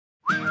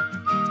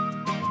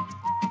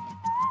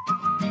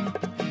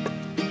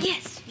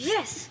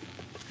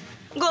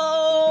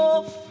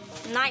Go!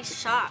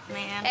 Nice shot,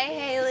 man. Hey,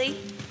 Haley.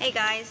 Hey,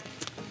 guys.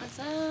 What's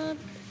up?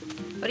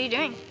 What are you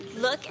doing?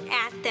 Look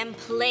at them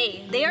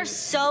play. They are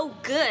so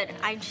good.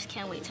 I just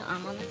can't wait till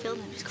I'm on the field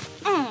and just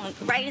go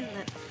right in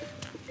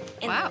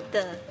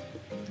the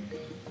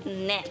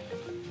net.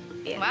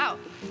 Yeah. Wow.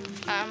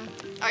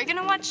 Are you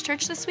gonna watch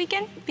church this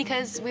weekend?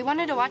 Because we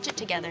wanted to watch it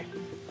together.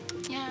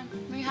 Yeah,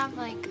 we have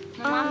like,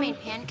 my mom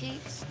made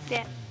pancakes.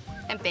 Yeah.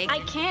 And bacon. I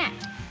can't.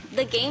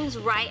 The game's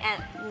right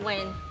at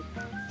when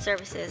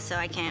service is, so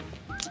I can't.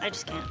 I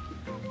just can't.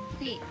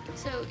 Wait,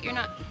 so you're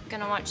not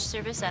gonna watch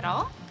service at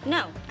all?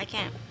 No, I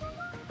can't.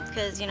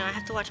 Because, you know, I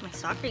have to watch my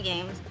soccer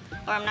games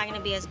or I'm not gonna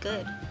be as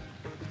good.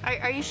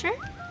 Are you sure?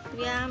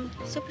 Yeah, I'm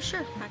super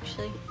sure,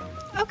 actually.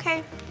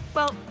 Okay.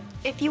 Well,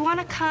 if you want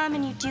to come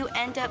and you do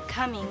end up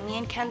coming, me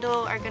and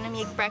Kendall are going to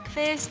make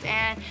breakfast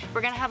and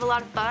we're going to have a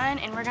lot of fun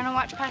and we're going to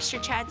watch Pastor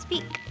Chad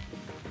speak.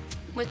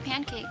 With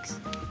pancakes.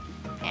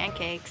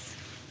 Pancakes.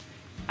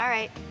 All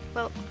right.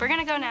 Well, we're going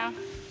to go now.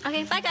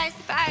 Okay, bye, guys.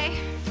 Bye.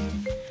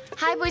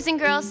 Hi, boys and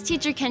girls.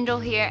 Teacher Kendall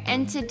here,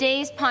 and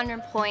today's ponder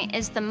point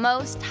is the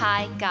Most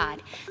High God.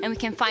 And we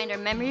can find our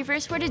memory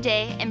verse for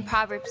today in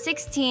Proverbs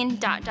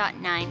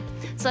 16:9.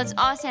 So let's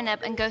all stand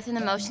up and go through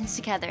the motions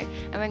together,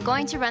 and we're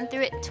going to run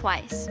through it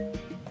twice.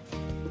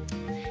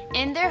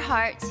 In their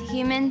hearts,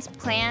 humans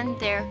plan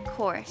their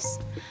course,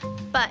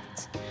 but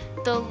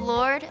the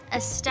Lord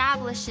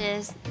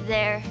establishes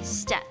their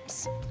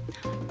steps.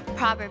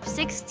 Proverbs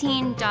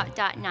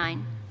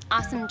 16:9.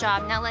 Awesome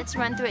job. Now let's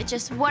run through it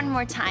just one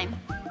more time.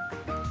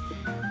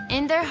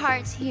 In their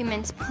hearts,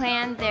 humans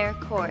plan their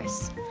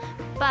course,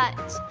 but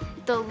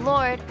the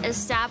Lord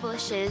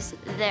establishes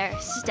their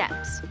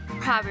steps.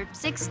 Proverbs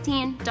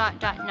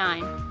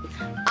 16:9.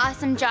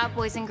 Awesome job,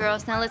 boys and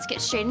girls. Now let's get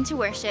straight into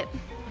worship.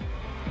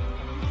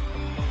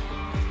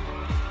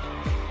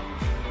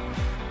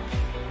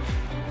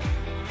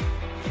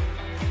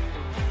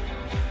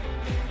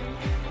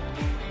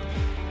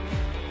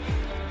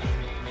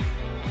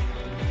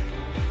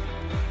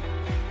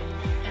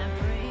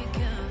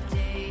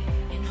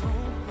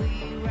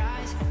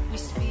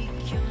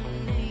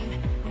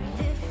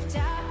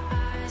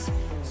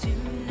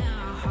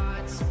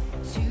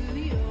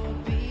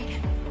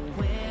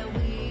 Where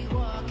we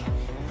walk,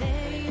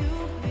 there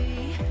you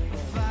be,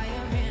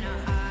 fire in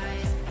our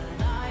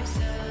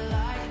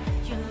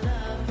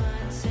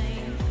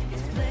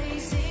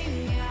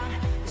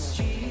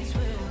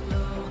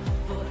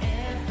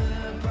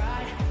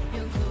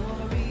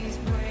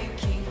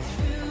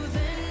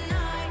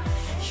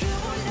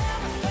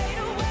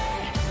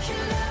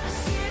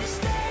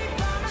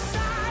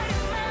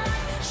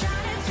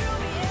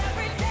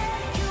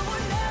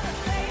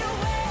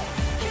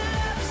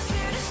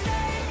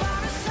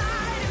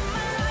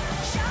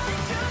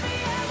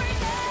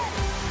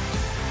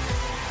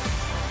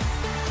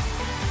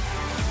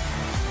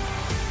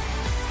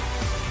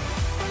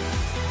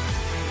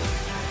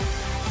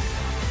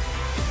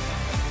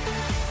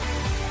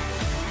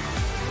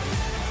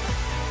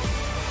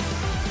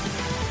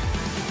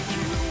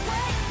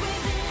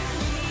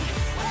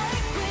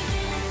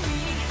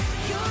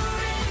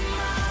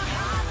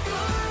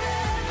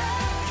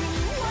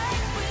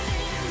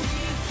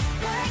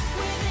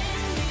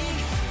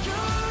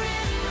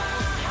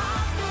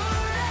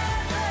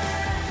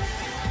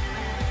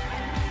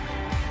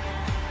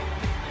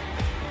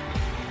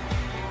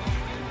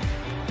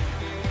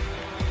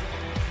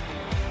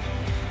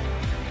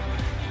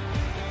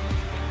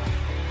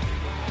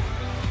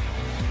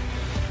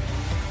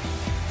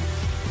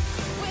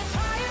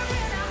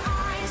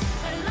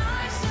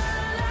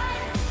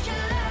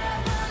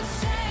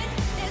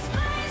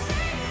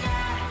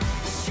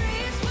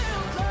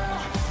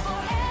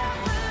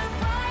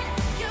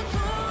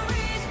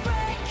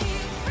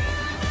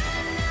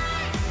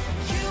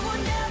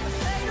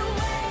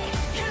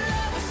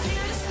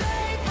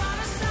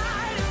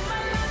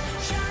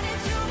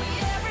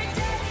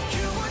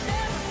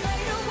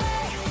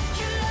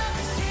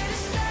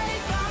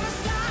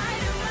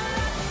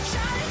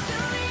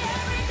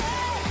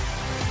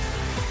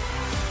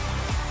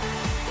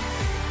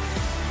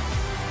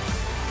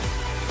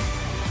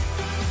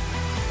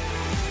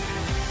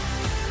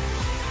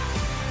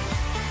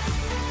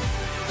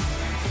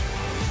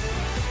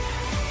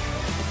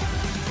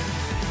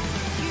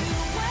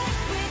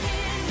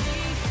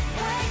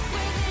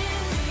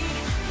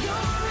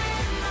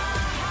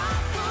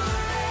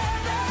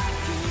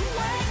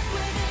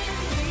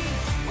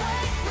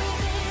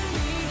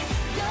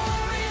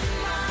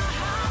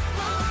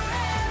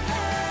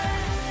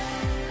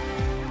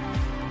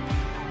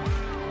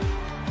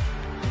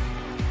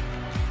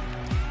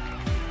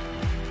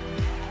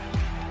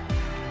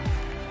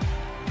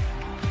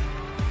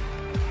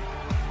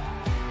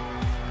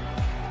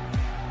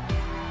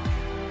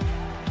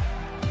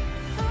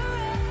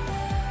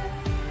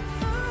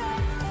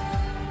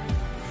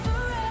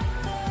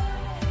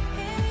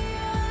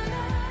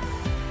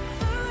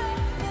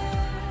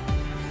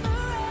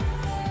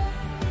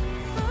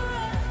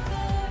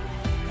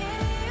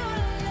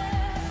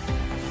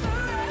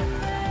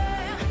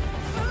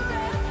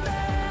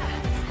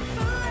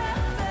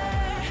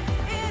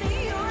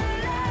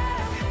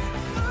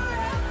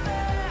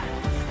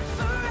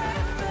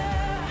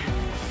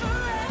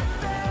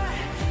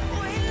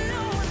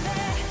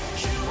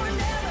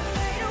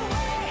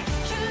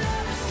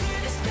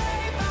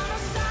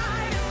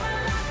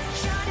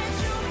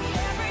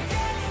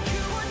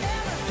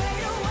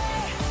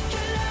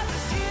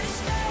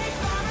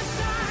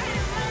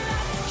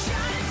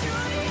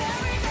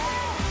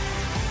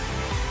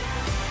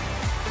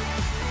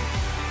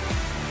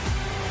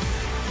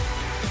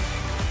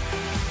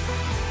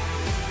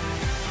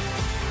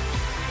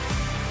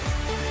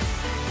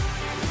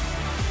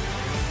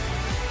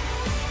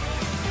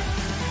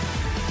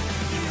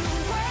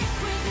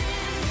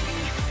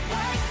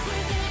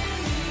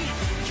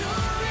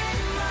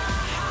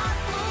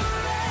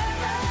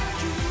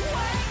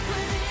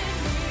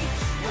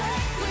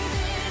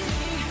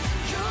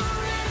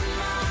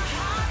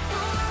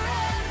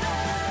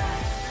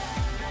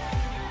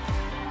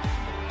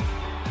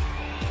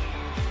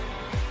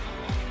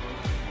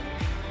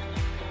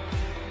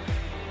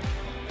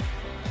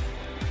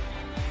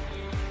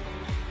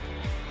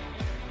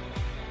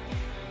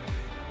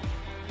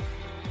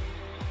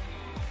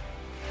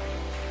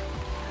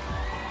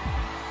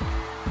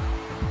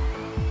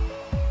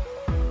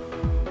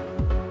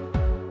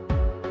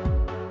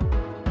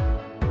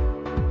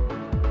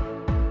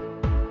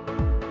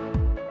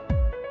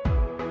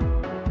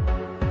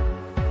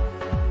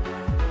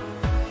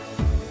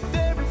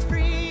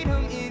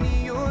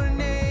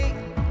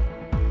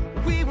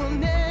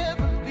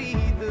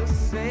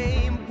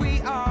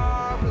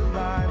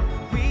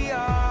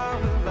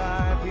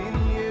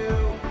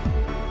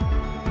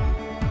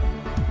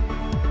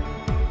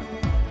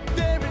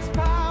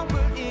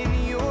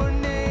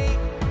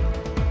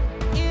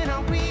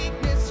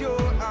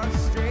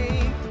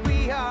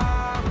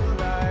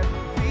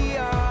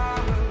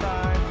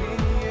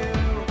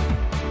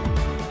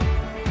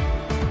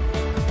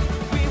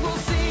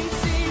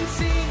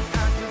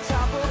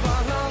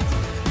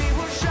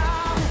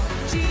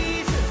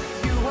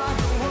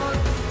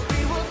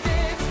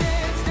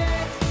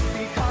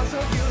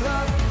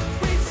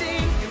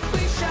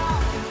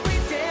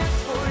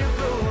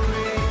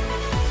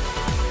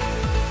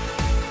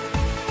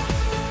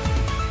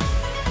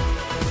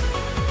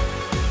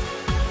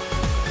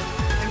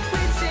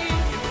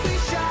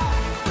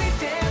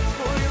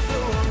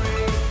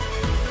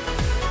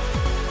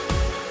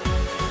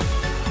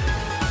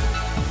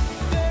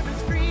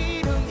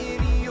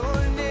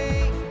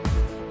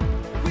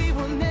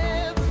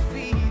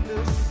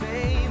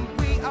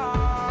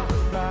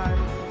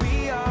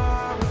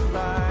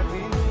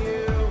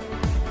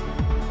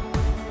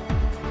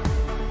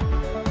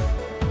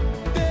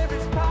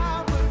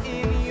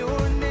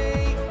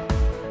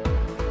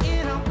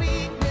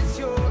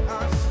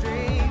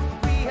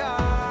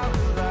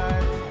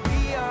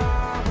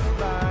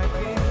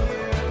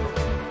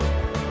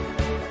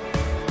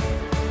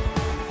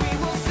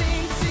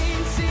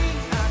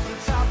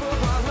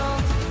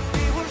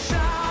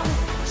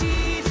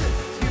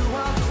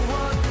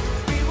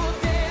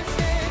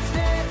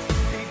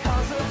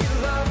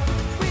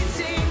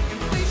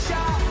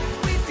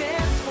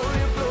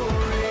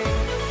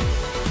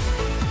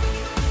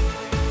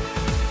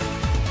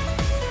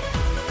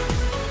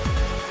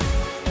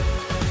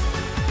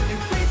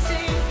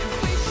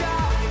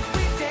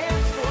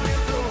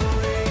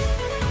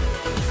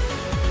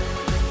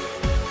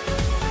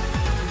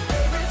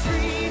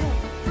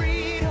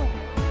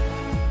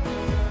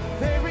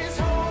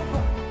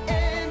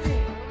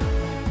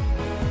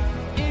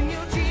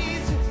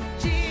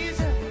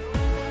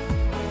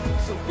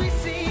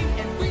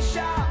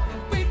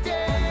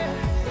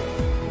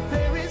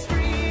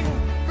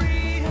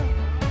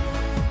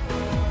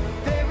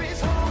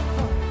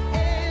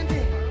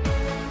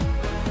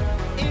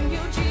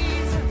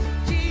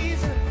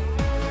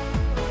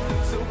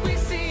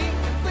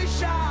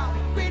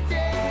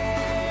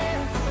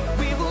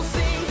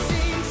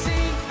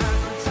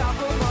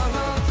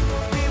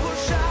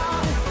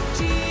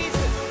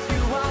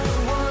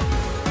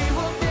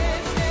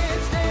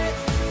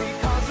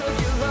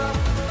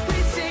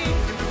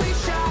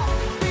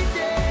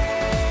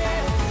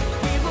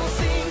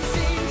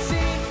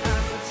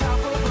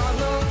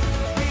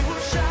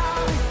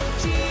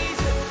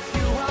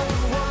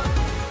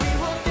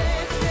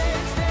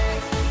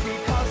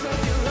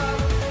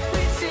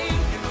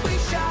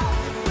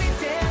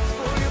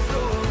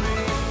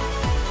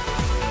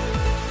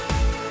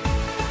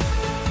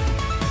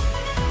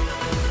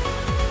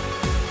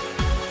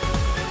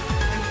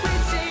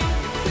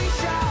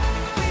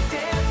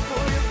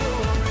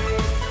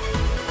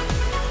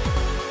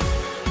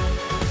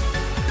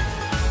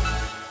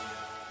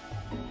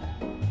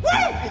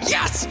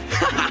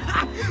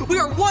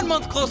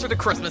closer to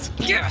Christmas.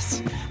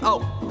 Yes!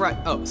 Oh, right.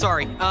 Oh,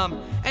 sorry.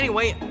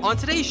 Anyway, on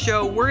today's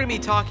show, we're going to be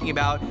talking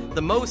about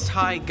the Most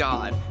High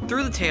God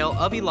through the tale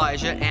of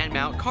Elijah and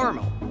Mount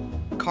Carmel.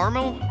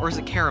 Carmel, or is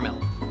it caramel?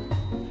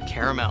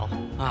 Caramel.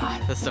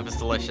 Ah, this stuff is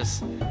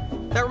delicious.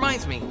 That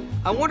reminds me,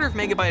 I wonder if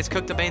Megabyte has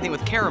cooked up anything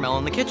with caramel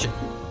in the kitchen.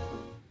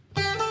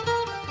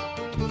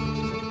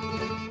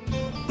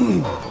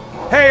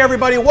 Hey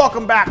everybody,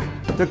 welcome back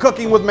to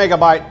Cooking with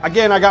Megabyte.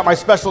 Again, I got my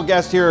special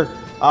guest here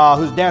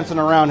who's dancing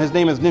around. His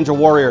name is Ninja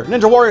Warrior.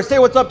 Ninja Warrior, say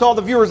what's up to all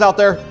the viewers out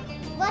there.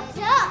 What's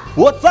up?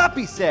 What's up,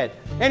 he said.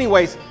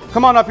 Anyways,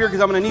 come on up here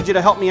because I'm going to need you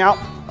to help me out.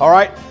 All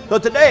right? So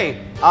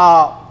today,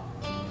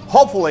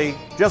 hopefully,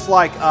 just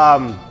like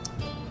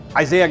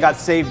Isaiah got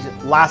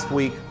saved last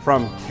week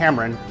from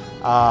Cameron,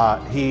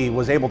 he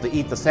was able to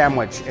eat the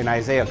sandwich and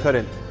Isaiah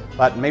couldn't.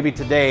 But maybe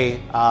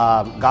today,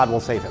 God will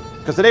save him.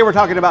 Because today we're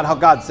talking about how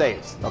God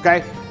saves,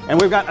 okay? And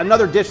we've got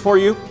another dish for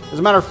you. As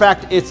a matter of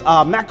fact, it's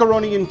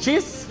macaroni and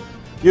cheese.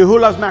 Who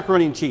loves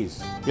macaroni and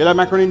cheese? You love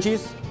macaroni and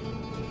cheese?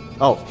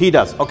 Oh, he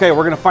does. Okay,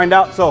 we're gonna find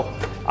out. So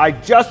I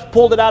just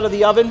pulled it out of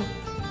the oven.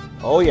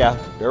 Oh yeah,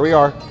 there we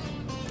are.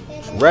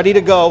 It's ready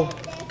to go.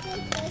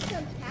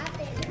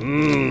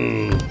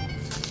 Mmm.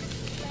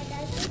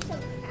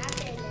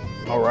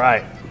 All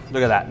right,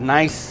 look at that,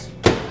 nice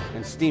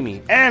and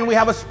steamy. And we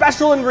have a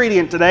special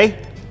ingredient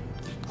today.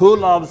 Who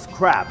loves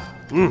crab?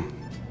 Mmm,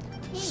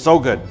 so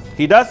good.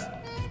 He does?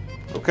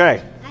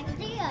 Okay.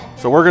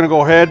 So we're gonna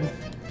go ahead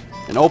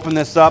and open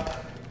this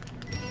up,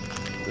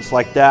 just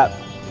like that.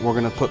 We're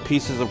gonna put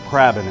pieces of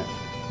crab in it.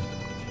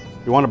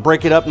 You wanna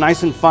break it up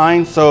nice and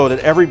fine so that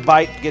every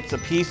bite gets a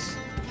piece,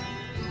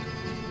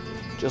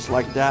 just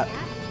like that.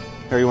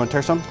 Here, you wanna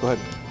taste some? Go ahead.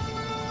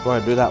 Go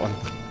ahead, do that one.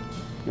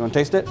 You wanna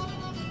taste it?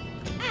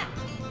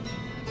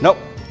 Nope,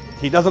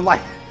 he doesn't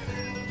like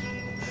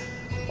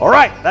it. All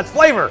right, that's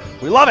flavor.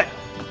 We love it.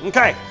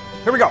 Okay,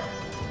 here we go.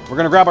 We're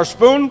gonna grab our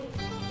spoon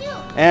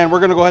and we're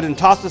gonna go ahead and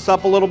toss this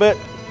up a little bit,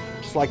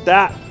 just like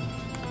that.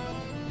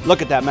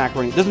 Look at that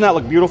macaroni. Doesn't that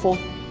look beautiful?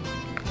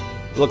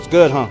 It looks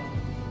good, huh?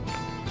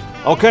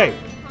 Okay.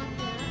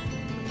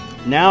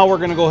 Now we're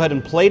gonna go ahead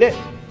and plate it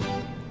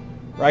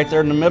right there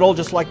in the middle,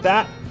 just like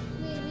that.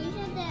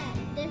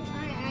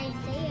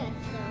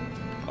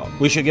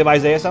 We should give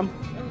Isaiah some?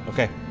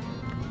 Okay.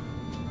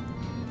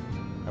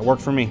 That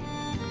worked for me.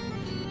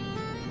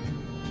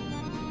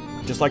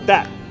 Just like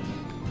that.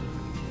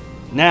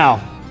 Now,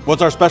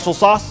 what's our special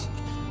sauce?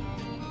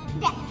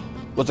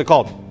 What's it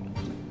called?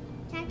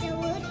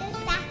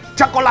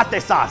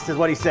 Chocolate sauce is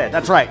what he said.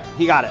 That's right.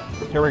 He got it.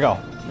 Here we go.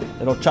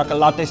 Little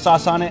chocolate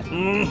sauce on it.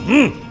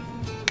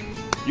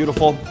 Mm-hmm.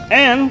 Beautiful.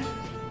 And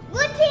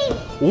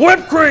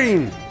whipped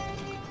cream.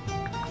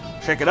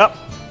 Shake it up.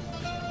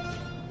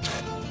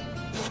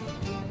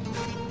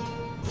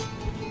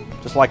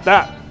 Just like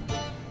that.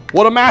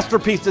 What a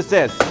masterpiece this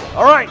is.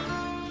 All right.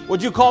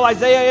 Would you call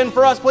Isaiah in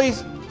for us,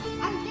 please?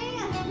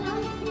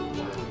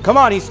 Come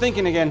on, he's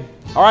thinking again.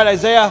 All right,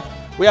 Isaiah,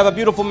 we have a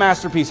beautiful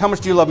masterpiece. How much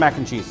do you love mac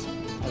and cheese? I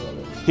love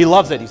it. He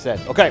loves it, he said.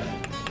 Okay,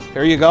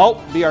 here you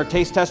go. Be our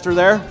taste tester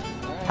there.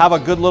 Have a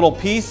good little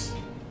piece.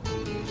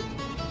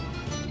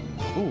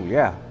 Ooh,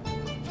 yeah.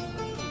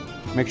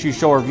 Make sure you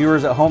show our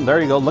viewers at home. There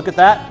you go. Look at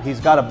that. He's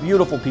got a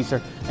beautiful piece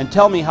there. And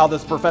tell me how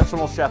this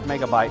professional chef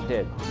Megabyte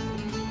did.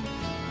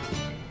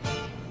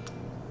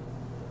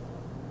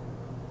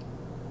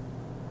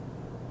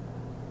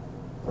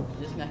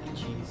 This mac and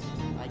cheese,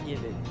 I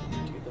give it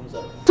 2 thumbs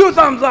up. 2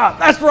 thumbs up.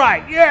 That's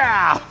right.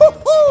 Yeah.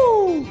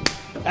 Woo-hoo.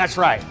 That's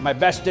right. My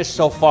best dish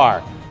so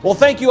far. Well,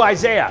 thank you,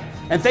 Isaiah.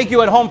 And thank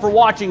you at home for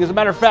watching. As a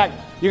matter of fact,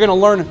 you're going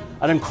to learn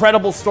an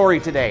incredible story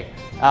today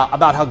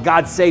about how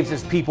God saves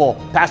his people.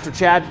 Pastor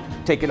Chad,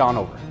 take it on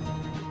over.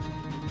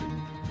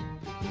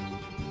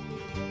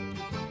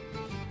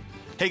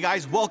 Hey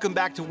guys, welcome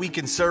back to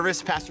Weekend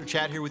Service. Pastor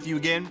Chad here with you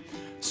again.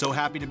 So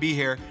happy to be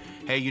here.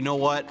 Hey, you know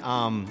what?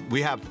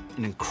 We have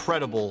an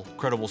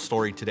incredible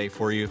story today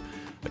for you,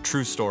 a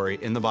true story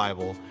in the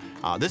Bible.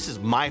 This is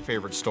my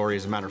favorite story,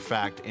 as a matter of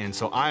fact, and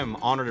so I'm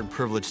honored and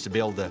privileged to be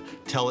able to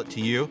tell it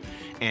to you.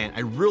 And I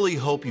really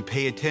hope you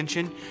pay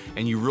attention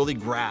and you really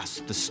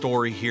grasp the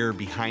story here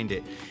behind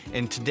it.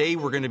 And today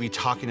we're going to be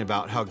talking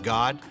about how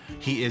God,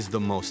 he is the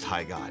Most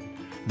High God.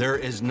 There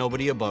is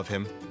nobody above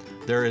him.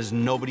 There is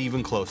nobody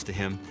even close to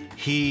him.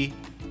 He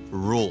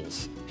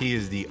rules. He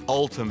is the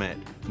ultimate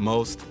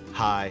Most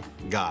High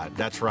God.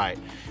 That's right.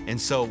 And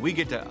so we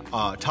get to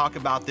talk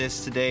about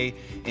this today.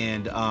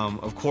 And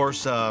of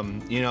course,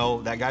 you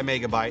know, that guy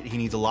Megabyte, he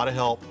needs a lot of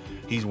help.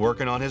 He's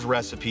working on his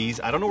recipes.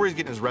 I don't know where he's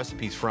getting his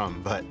recipes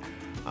from, but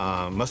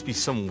must be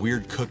some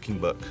weird cooking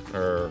book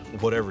or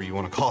whatever you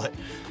want to call it.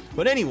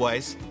 But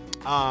anyways,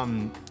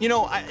 you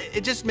know,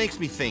 it just makes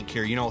me think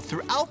here, you know,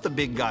 throughout the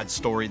big God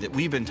story that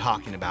we've been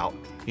talking about,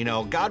 you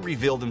know, God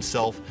revealed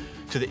himself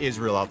to the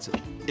Israelites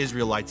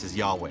as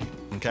Yahweh,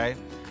 okay?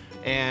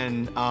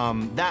 And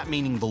that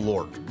meaning the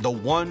Lord, the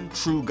one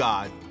true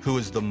God who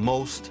is the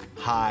Most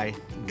High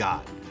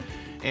God.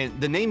 And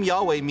the name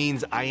Yahweh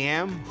means I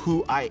am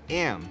who I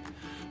am,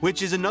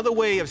 which is another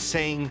way of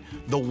saying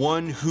the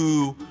one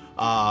who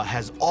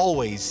has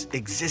always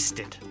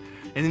existed.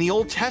 And in the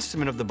Old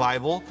Testament of the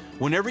Bible,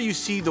 whenever you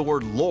see the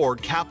word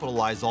Lord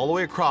capitalized all the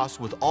way across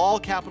with all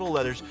capital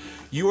letters,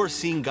 you are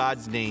seeing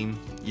God's name,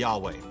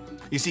 Yahweh.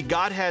 You see,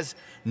 God has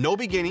no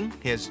beginning,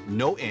 He has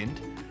no end,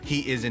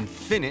 He is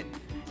infinite,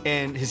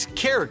 and His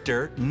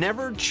character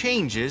never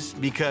changes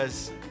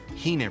because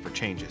He never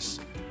changes.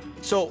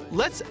 So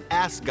let's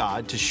ask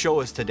God to show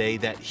us today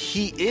that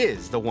He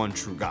is the one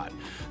true God,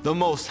 the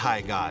Most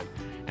High God.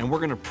 And we're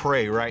going to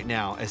pray right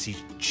now as He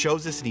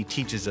shows us and He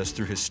teaches us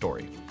through His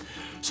story.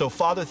 So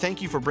Father,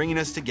 thank you for bringing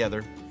us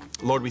together.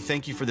 Lord, we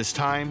thank you for this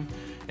time.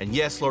 And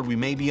yes, Lord, we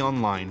may be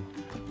online,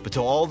 but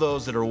to all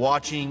those that are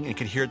watching and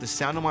can hear the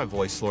sound of my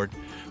voice, Lord,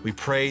 we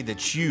pray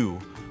that you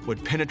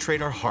would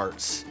penetrate our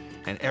hearts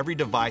and every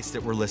device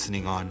that we're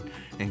listening on.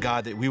 And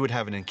God, that we would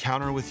have an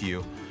encounter with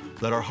you.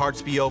 Let our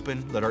hearts be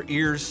open, let our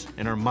ears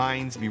and our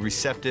minds be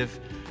receptive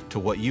to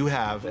what you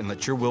have, and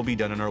let your will be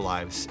done in our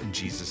lives in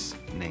Jesus'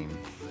 name.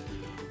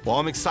 Well,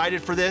 I'm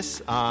excited for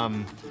this.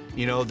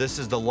 You know, this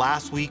is the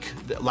last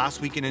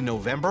weekend in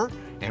November,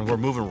 and we're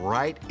moving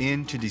right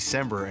into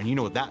December. And you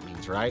know what that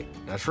means, right?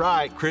 That's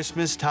right,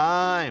 Christmas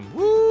time.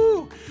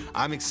 Woo!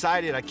 I'm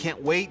excited. I can't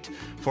wait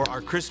for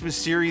our Christmas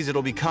series.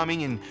 It'll be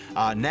coming in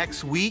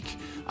next week,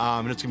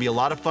 and it's gonna be a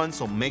lot of fun.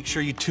 So make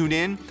sure you tune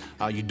in.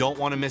 You don't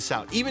want to miss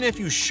out. Even if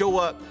you show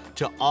up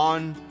to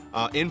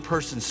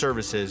in-person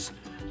services,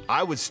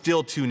 I would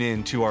still tune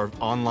in to our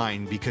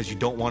online because you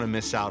don't want to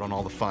miss out on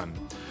all the fun.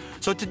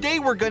 So today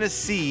we're going to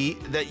see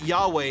that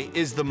Yahweh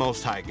is the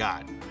Most High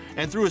God.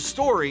 And through a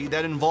story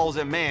that involves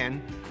a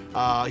man,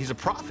 he's a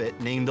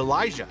prophet named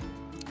Elijah.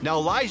 Now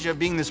Elijah,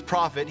 being this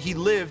prophet, he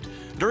lived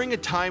during a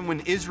time when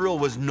Israel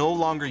was no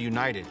longer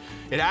united.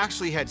 It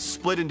actually had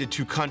split into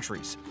two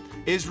countries,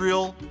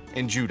 Israel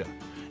and Judah.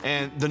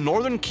 And the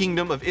northern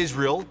kingdom of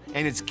Israel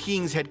and its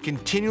kings had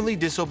continually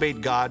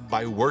disobeyed God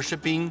by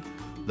worshiping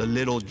the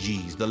little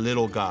g's, the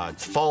little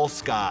gods,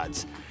 false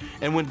gods.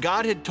 And when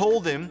God had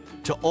told them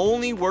to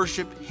only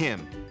worship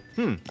Him,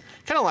 kind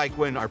of like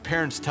when our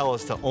parents tell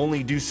us to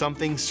only do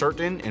something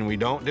certain and we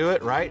don't do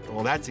it, right?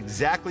 Well, that's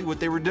exactly what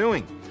they were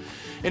doing.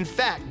 In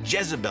fact,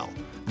 Jezebel,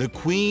 the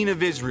queen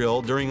of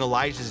Israel during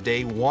Elijah's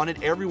day,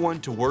 wanted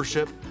everyone to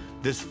worship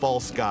this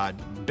false god,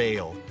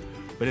 Baal,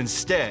 but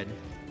instead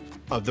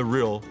of the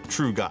real,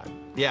 true God.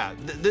 Yeah,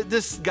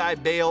 this guy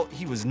Baal,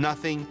 he was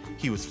nothing.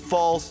 He was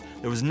false.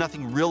 There was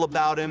nothing real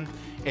about him.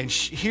 And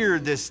here,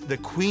 the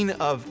queen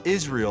of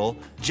Israel,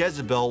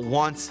 Jezebel,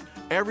 wants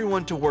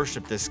everyone to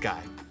worship this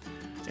guy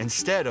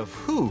instead of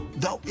who?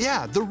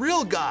 The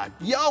real God,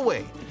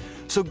 Yahweh.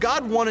 So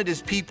God wanted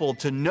His people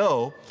to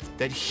know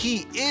that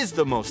He is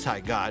the Most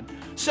High God.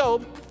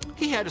 So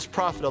He had His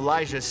prophet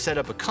Elijah set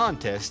up a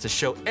contest to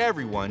show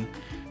everyone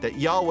that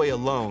Yahweh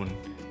alone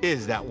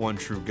is that one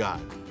true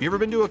God. You ever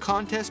been to a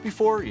contest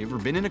before? You ever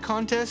been in a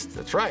contest?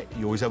 That's right.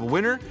 You always have a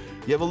winner,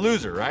 you have a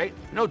loser, right?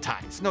 No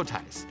ties, no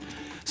ties.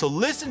 So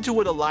listen to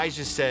what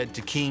Elijah said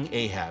to King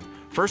Ahab.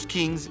 1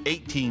 Kings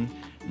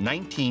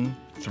 18:19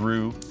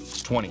 through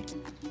 20.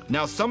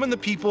 Now summon the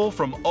people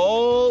from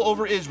all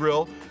over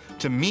Israel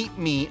to meet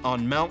me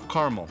on Mount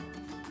Carmel,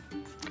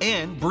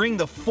 and bring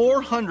the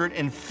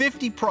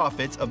 450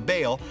 prophets of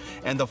Baal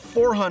and the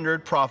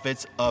 400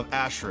 prophets of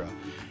Asherah,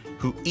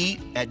 who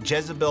eat at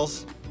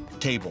Jezebel's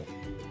table.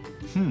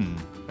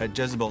 At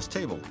Jezebel's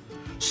table.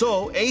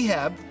 So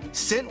Ahab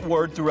sent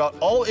word throughout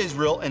all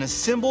Israel and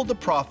assembled the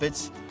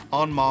prophets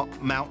on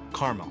Mount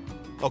Carmel.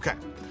 Okay,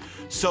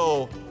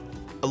 so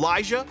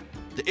Elijah,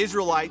 the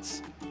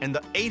Israelites, and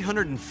the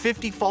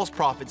 850 false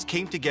prophets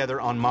came together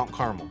on Mount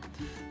Carmel.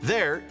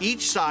 There,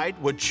 each side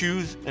would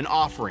choose an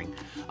offering.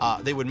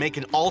 They would make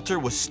an altar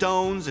with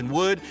stones and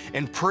wood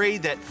and pray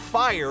that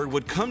fire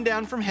would come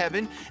down from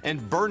heaven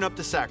and burn up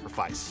the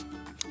sacrifice.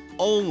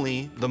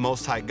 Only the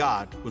Most High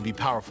God would be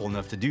powerful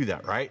enough to do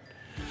that, right?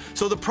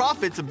 So the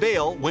prophets of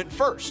Baal went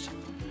first.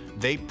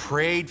 They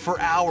prayed for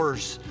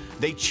hours.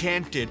 They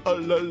chanted, la,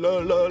 la,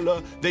 la,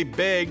 la. They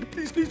begged,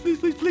 please, please, please,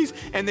 please, please.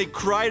 And they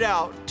cried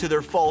out to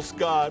their false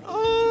god.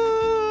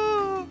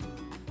 Ah.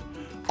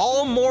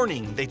 All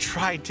morning, they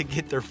tried to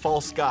get their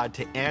false god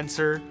to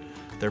answer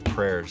their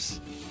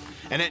prayers.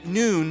 And at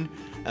noon,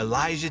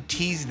 Elijah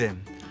teased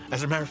them.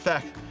 As a matter of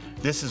fact,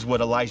 this is what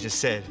Elijah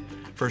said,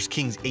 1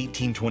 Kings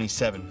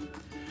 18:27.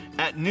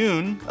 At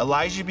noon,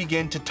 Elijah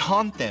began to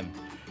taunt them.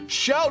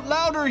 Shout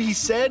louder, he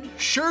said.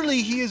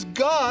 Surely he is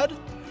God.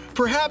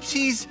 Perhaps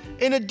he's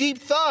in a deep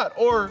thought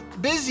or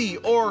busy,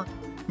 or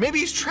maybe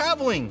he's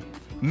traveling.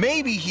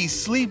 Maybe he's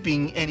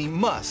sleeping and he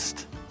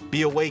must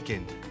be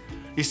awakened.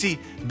 You see,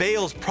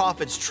 Baal's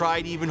prophets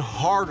tried even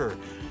harder.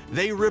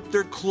 They ripped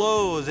their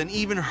clothes and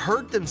even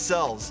hurt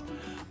themselves,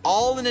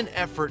 all in an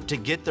effort to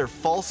get their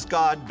false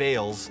god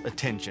Baal's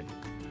attention.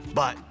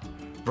 But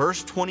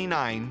verse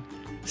 29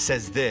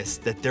 says this,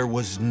 that there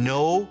was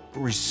no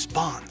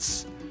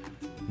response.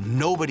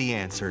 Nobody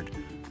answered.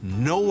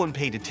 No one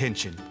paid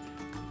attention.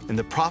 And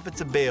the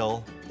prophets of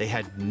Baal, they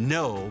had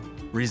no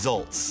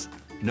results.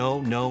 No,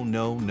 no,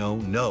 no, no,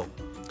 no.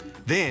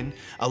 Then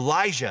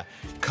Elijah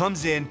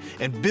comes in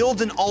and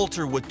builds an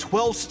altar with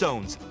 12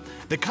 stones.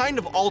 The kind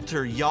of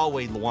altar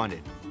Yahweh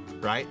wanted,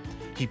 right?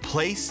 He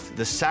placed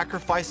the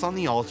sacrifice on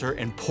the altar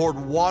and poured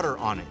water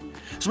on it.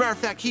 As a matter of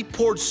fact, he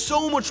poured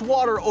so much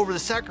water over the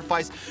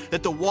sacrifice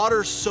that the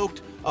water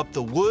soaked up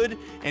the wood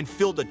and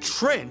filled a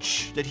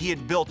trench that he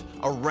had built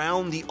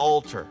around the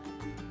altar.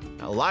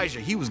 Now, Elijah,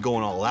 he was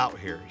going all out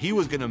here. He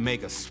was gonna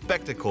make a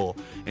spectacle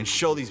and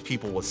show these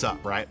people what's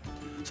up, right?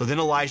 So then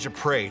Elijah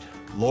prayed,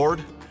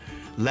 Lord,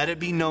 let it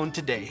be known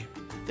today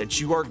that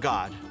you are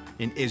God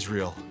in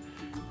Israel.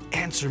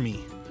 Answer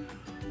me,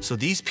 so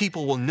these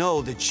people will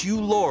know that you,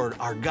 Lord,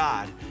 are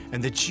God,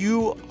 and that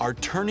you are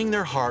turning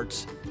their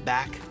hearts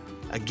back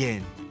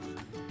again.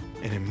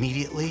 And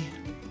immediately,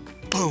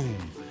 boom,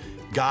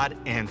 God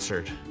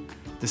answered.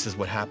 This is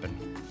what happened.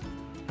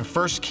 In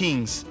 1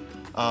 Kings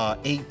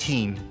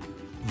 18,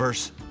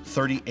 verse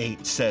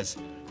 38 says,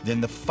 Then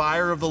the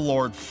fire of the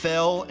Lord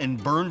fell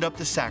and burned up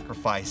the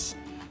sacrifice,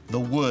 the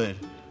wood,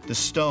 the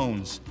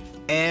stones,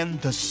 and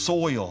the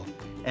soil,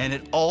 and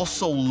it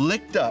also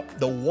licked up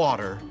the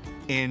water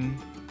in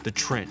the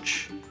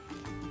trench.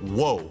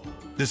 Whoa,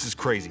 this is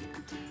crazy.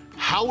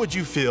 How would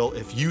you feel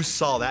if you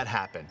saw that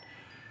happen?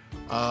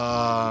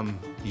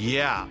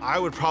 Yeah, I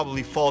would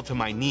probably fall to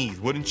my knees,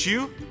 wouldn't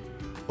you?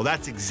 Well,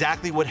 that's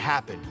exactly what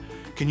happened.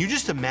 Can you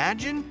just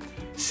imagine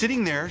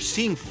sitting there,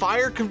 seeing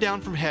fire come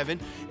down from heaven?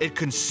 It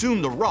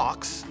consumed the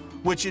rocks,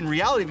 which in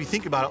reality, if you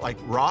think about it, like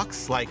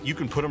rocks, like you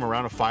can put them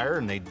around a fire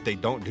and they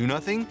don't do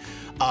nothing.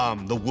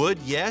 The wood,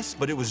 yes,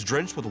 but it was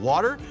drenched with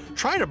water.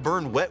 Trying to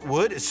burn wet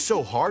wood is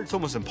so hard, it's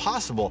almost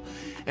impossible.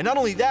 And not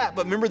only that,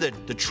 but remember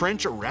the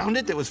trench around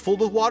it that was full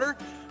with water?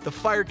 The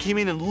fire came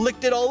in and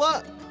licked it all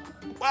up.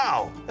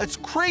 Wow, that's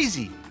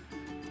crazy.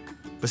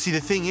 But see,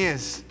 the thing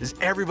is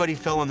everybody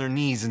fell on their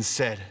knees and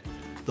said,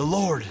 the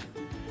Lord,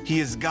 He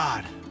is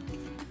God.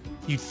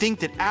 You'd think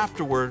that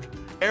afterward,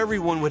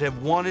 everyone would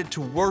have wanted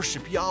to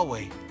worship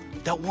Yahweh,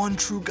 that one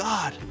true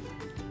God.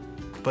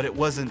 But it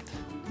wasn't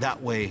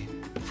that way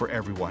for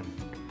everyone.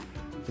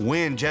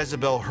 When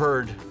Jezebel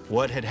heard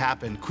what had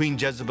happened, Queen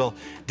Jezebel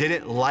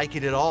didn't like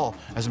it at all.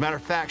 As a matter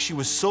of fact, she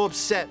was so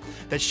upset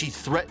that she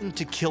threatened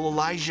to kill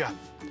Elijah.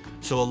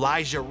 So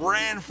Elijah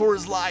ran for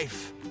his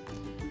life.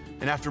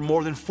 And after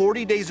more than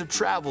 40 days of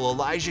travel,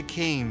 Elijah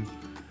came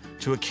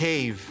to a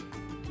cave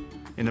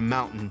in a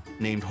mountain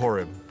named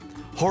Horeb.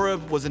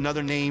 Horeb was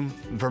another name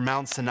for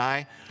Mount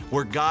Sinai,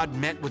 where God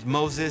met with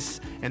Moses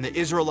and the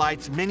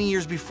Israelites many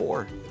years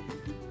before.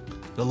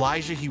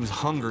 Elijah, he was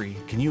hungry.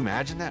 Can you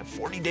imagine that?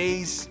 40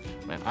 days?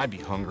 Man, I'd be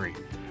hungry.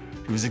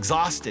 He was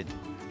exhausted.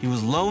 He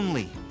was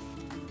lonely.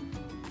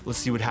 Let's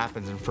see what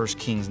happens in 1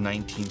 Kings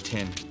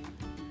 19:10.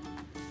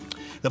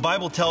 The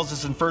Bible tells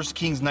us in 1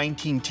 Kings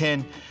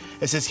 19:10,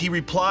 it says, He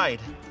replied,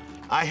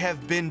 I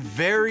have been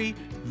very,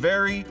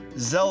 very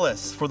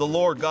zealous for the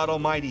Lord God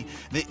Almighty.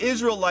 The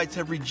Israelites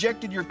have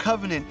rejected your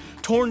covenant,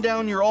 torn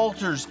down your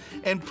altars,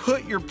 and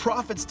put your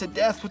prophets to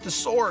death with the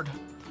sword.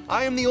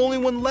 I am the only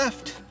one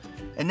left,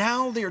 and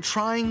now they are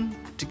trying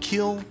to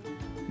kill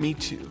me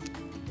too.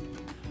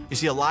 You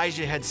see,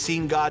 Elijah had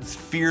seen God's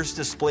fierce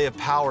display of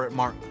power at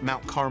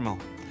Mount Carmel.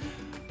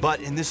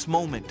 But in this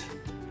moment,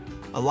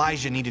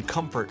 Elijah needed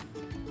comfort.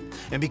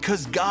 And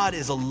because God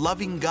is a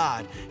loving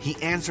God, He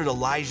answered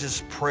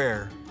Elijah's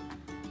prayer,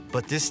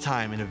 but this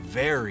time in a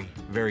very,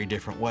 very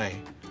different way.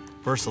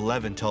 Verse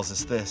 11 tells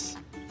us this.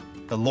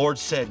 The Lord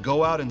said,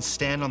 Go out and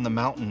stand on the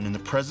mountain in the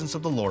presence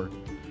of the Lord,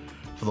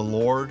 for the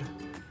Lord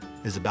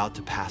is about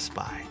to pass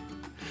by.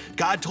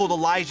 God told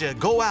Elijah,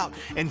 Go out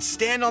and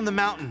stand on the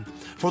mountain,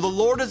 for the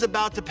Lord is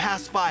about to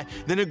pass by.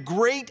 Then a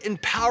great and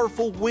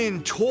powerful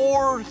wind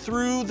tore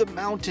through the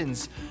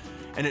mountains,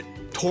 and it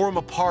tore them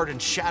apart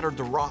and shattered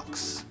the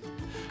rocks.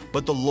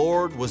 But the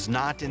Lord was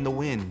not in the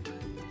wind.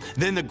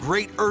 Then the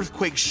great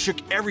earthquake shook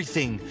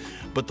everything,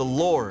 but the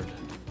Lord,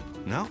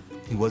 no,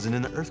 He wasn't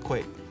in the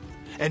earthquake.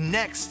 And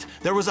next,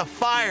 there was a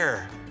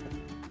fire.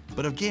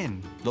 But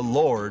again, the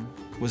Lord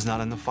was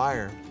not in the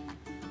fire.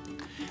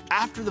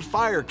 After the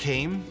fire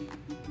came,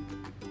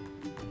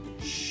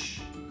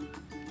 shh,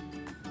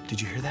 did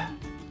you hear that?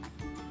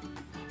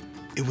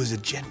 It was a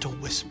gentle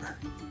whisper.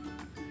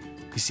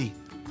 You see,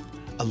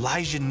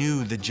 Elijah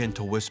knew the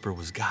gentle whisper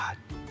was God.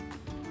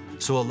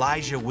 So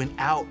Elijah went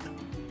out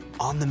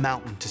on the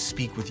mountain to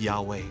speak with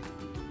Yahweh,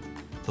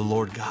 the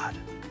Lord God.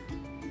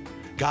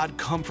 God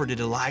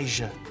comforted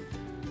Elijah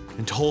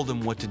and told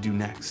him what to do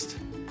next,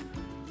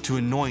 to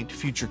anoint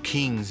future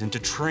kings and to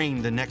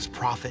train the next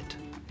prophet,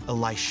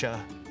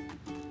 Elisha.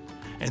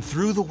 And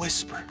through the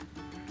whisper,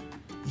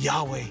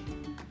 Yahweh,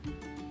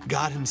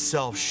 God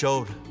Himself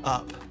showed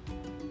up,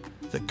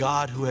 the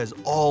God who has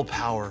all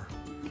power,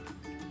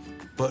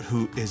 but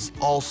who is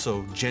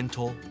also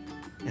gentle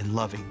and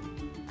loving.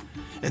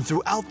 And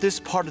throughout this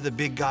part of the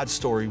big God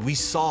story, we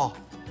saw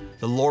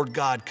the Lord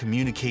God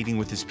communicating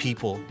with His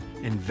people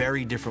in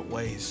very different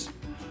ways.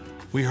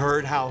 We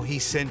heard how He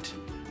sent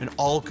an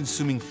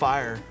all-consuming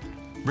fire,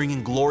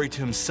 bringing glory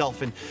to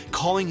Himself and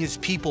calling His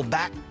people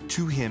back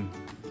to Him.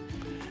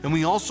 And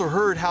we also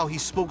heard how He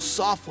spoke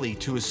softly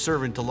to His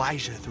servant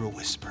Elijah through a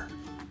whisper.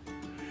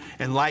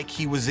 And like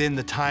He was in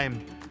the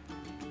time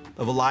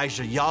of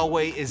Elijah.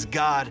 Yahweh is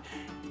God,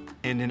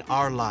 and in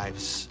our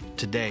lives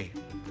today,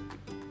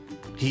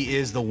 He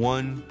is the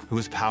one who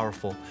is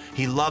powerful.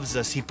 He loves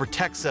us, He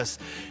protects us,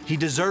 He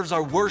deserves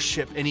our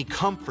worship, and He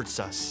comforts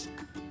us.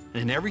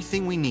 And in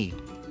everything we need,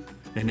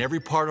 in every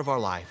part of our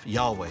life,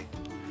 Yahweh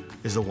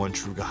is the one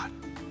true God.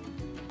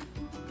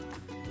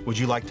 Would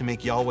you like to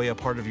make Yahweh a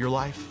part of your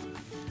life?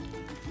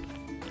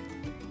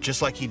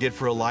 Just like He did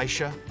for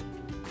Elisha,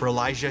 for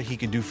Elijah, He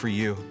could do for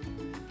you.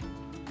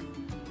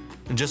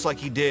 And just like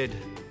He did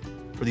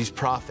for these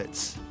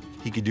prophets,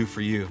 He could do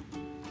for you.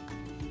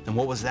 And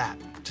what was that?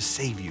 To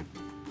save you.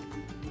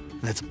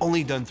 And that's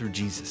only done through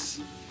Jesus.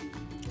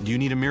 Do you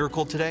need a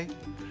miracle today?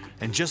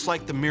 And just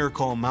like the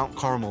miracle on Mount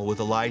Carmel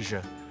with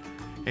Elijah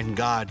and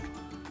God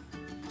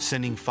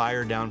sending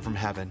fire down from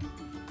heaven,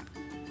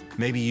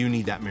 maybe you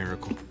need that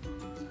miracle.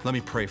 Let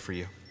me pray for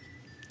you.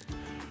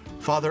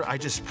 Father, I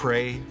just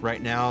pray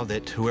right now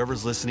that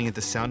whoever's listening at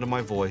the sound of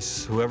my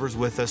voice, whoever's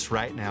with us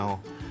right now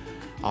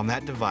on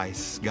that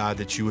device, God,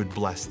 that you would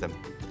bless them.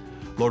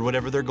 Lord,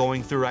 whatever they're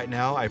going through right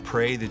now, I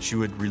pray that you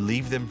would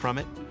relieve them from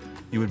it.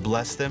 You would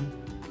bless them,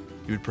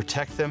 you would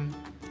protect them,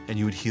 and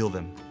you would heal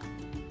them.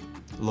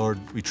 Lord,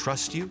 we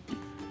trust you,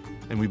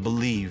 and we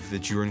believe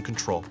that you're in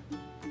control.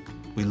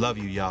 We love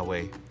you,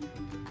 Yahweh,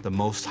 the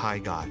Most High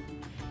God.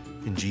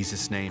 In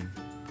Jesus' name.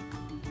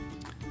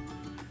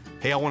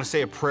 Hey, I want to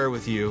say a prayer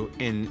with you,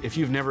 and if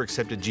you've never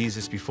accepted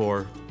Jesus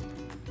before,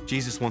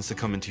 Jesus wants to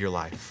come into your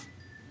life.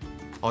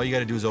 All you got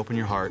to do is open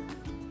your heart,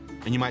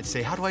 and you might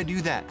say, how do I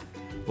do that?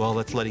 Well,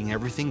 that's letting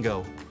everything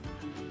go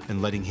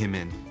and letting Him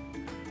in.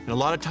 And a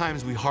lot of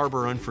times we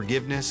harbor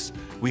unforgiveness,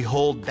 we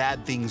hold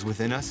bad things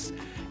within us,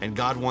 and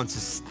God wants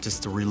us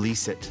just to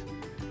release it.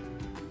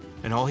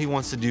 And all He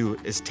wants to do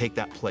is take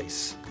that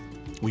place.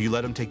 Will you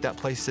let Him take that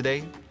place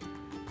today?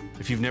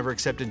 If you've never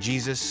accepted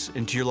Jesus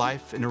into your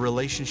life in a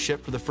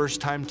relationship for the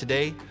first time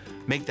today,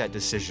 make that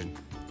decision.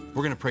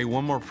 We're going to pray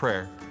one more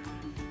prayer,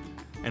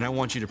 and I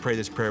want you to pray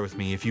this prayer with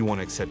me if you want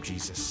to accept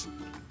Jesus.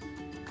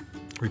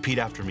 Repeat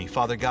after me.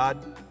 Father God,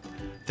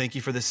 thank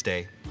you for this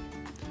day.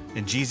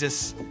 And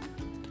Jesus,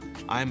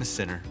 I am a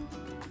sinner.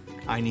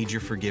 I need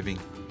your forgiving.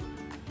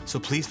 So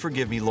please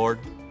forgive me, Lord,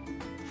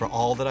 for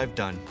all that I've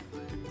done.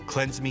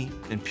 Cleanse me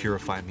and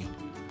purify me.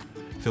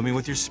 Fill me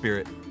with your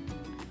Spirit.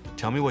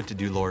 Tell me what to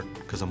do, Lord,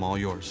 because I'm all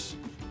yours.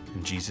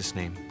 In Jesus'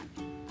 name,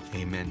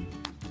 amen.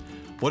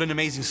 What an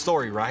amazing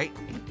story, right?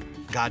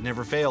 God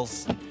never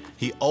fails.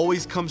 He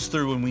always comes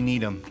through when we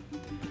need Him.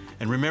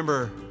 And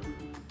remember,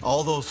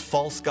 all those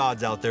false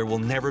gods out there will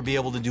never be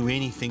able to do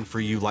anything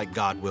for you like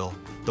God will,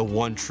 the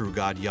one true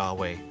God,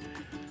 Yahweh.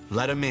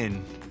 Let Him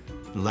in,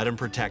 and let Him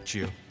protect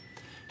you.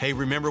 Hey,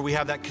 remember, we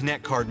have that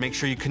Connect card. Make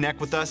sure you connect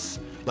with us.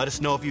 Let us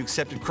know if you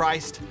accepted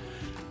Christ.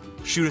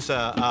 Shoot us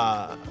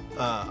a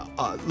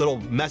little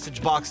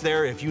message box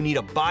there if you need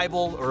a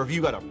Bible or if you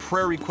got a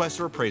prayer request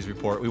or a praise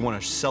report. We want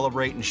to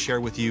celebrate and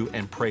share with you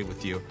and pray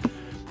with you.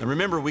 And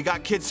remember, we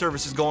got kids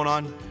services going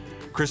on.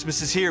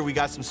 Christmas is here. We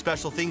got some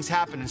special things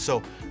happening.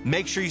 So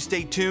make sure you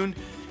stay tuned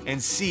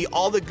and see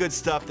all the good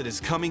stuff that is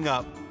coming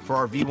up for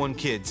our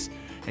V1Kids.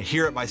 And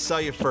here at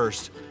Visalia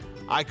First,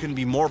 I couldn't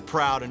be more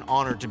proud and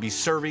honored to be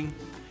serving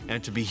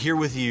and to be here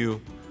with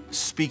you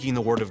speaking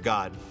the Word of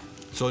God.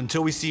 So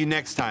until we see you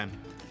next time,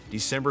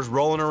 December's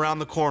rolling around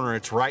the corner.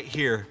 It's right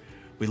here.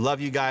 We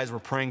love you guys. We're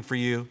praying for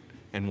you,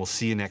 and we'll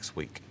see you next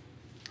week.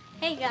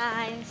 Hey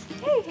guys.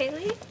 Hey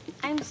Haley.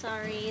 I'm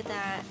sorry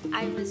that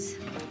I was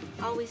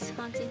always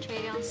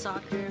concentrated on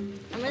soccer.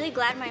 I'm really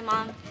glad my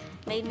mom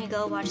made me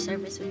go watch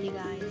service with you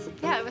guys.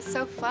 Yeah, it was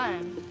so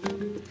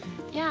fun.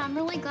 Yeah, I'm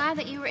really glad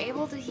that you were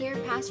able to hear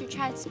Pastor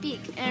Chad speak.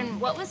 And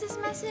what was his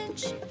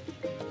message?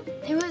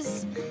 It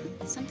was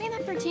something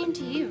that pertained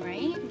to you,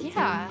 right?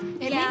 Yeah,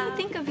 it made me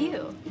think of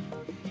you.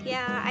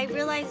 Yeah, I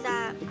realized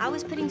that I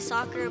was putting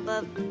soccer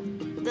above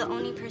the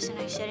only person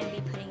I shouldn't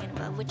be putting it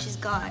above, which is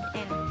God.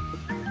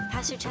 And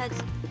Pastor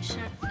Chad's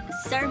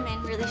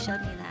sermon really showed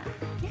me that.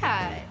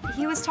 Yeah,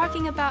 he was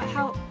talking about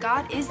how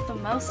God is the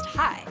Most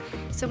High.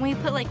 So when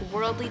we put like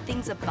worldly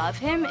things above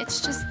Him,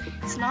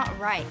 it's not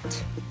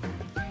right.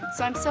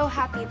 So I'm so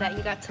happy that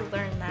you got to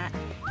learn that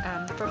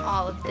from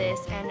all of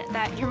this, and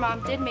that your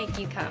mom did make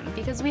you come,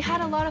 because we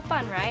had a lot of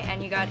fun, right?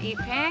 And you got to eat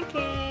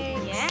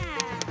pancakes. Yeah.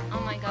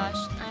 Oh my gosh,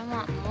 I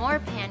want more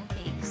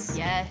pancakes.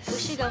 Yes. We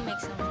should go make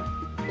some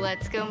more.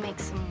 Let's go make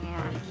some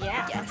more.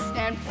 Yeah. Yes,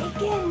 and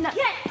bacon.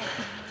 Yeah.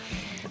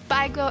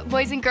 Bye,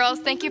 boys and girls.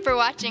 Thank you for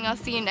watching. I'll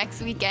see you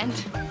next weekend.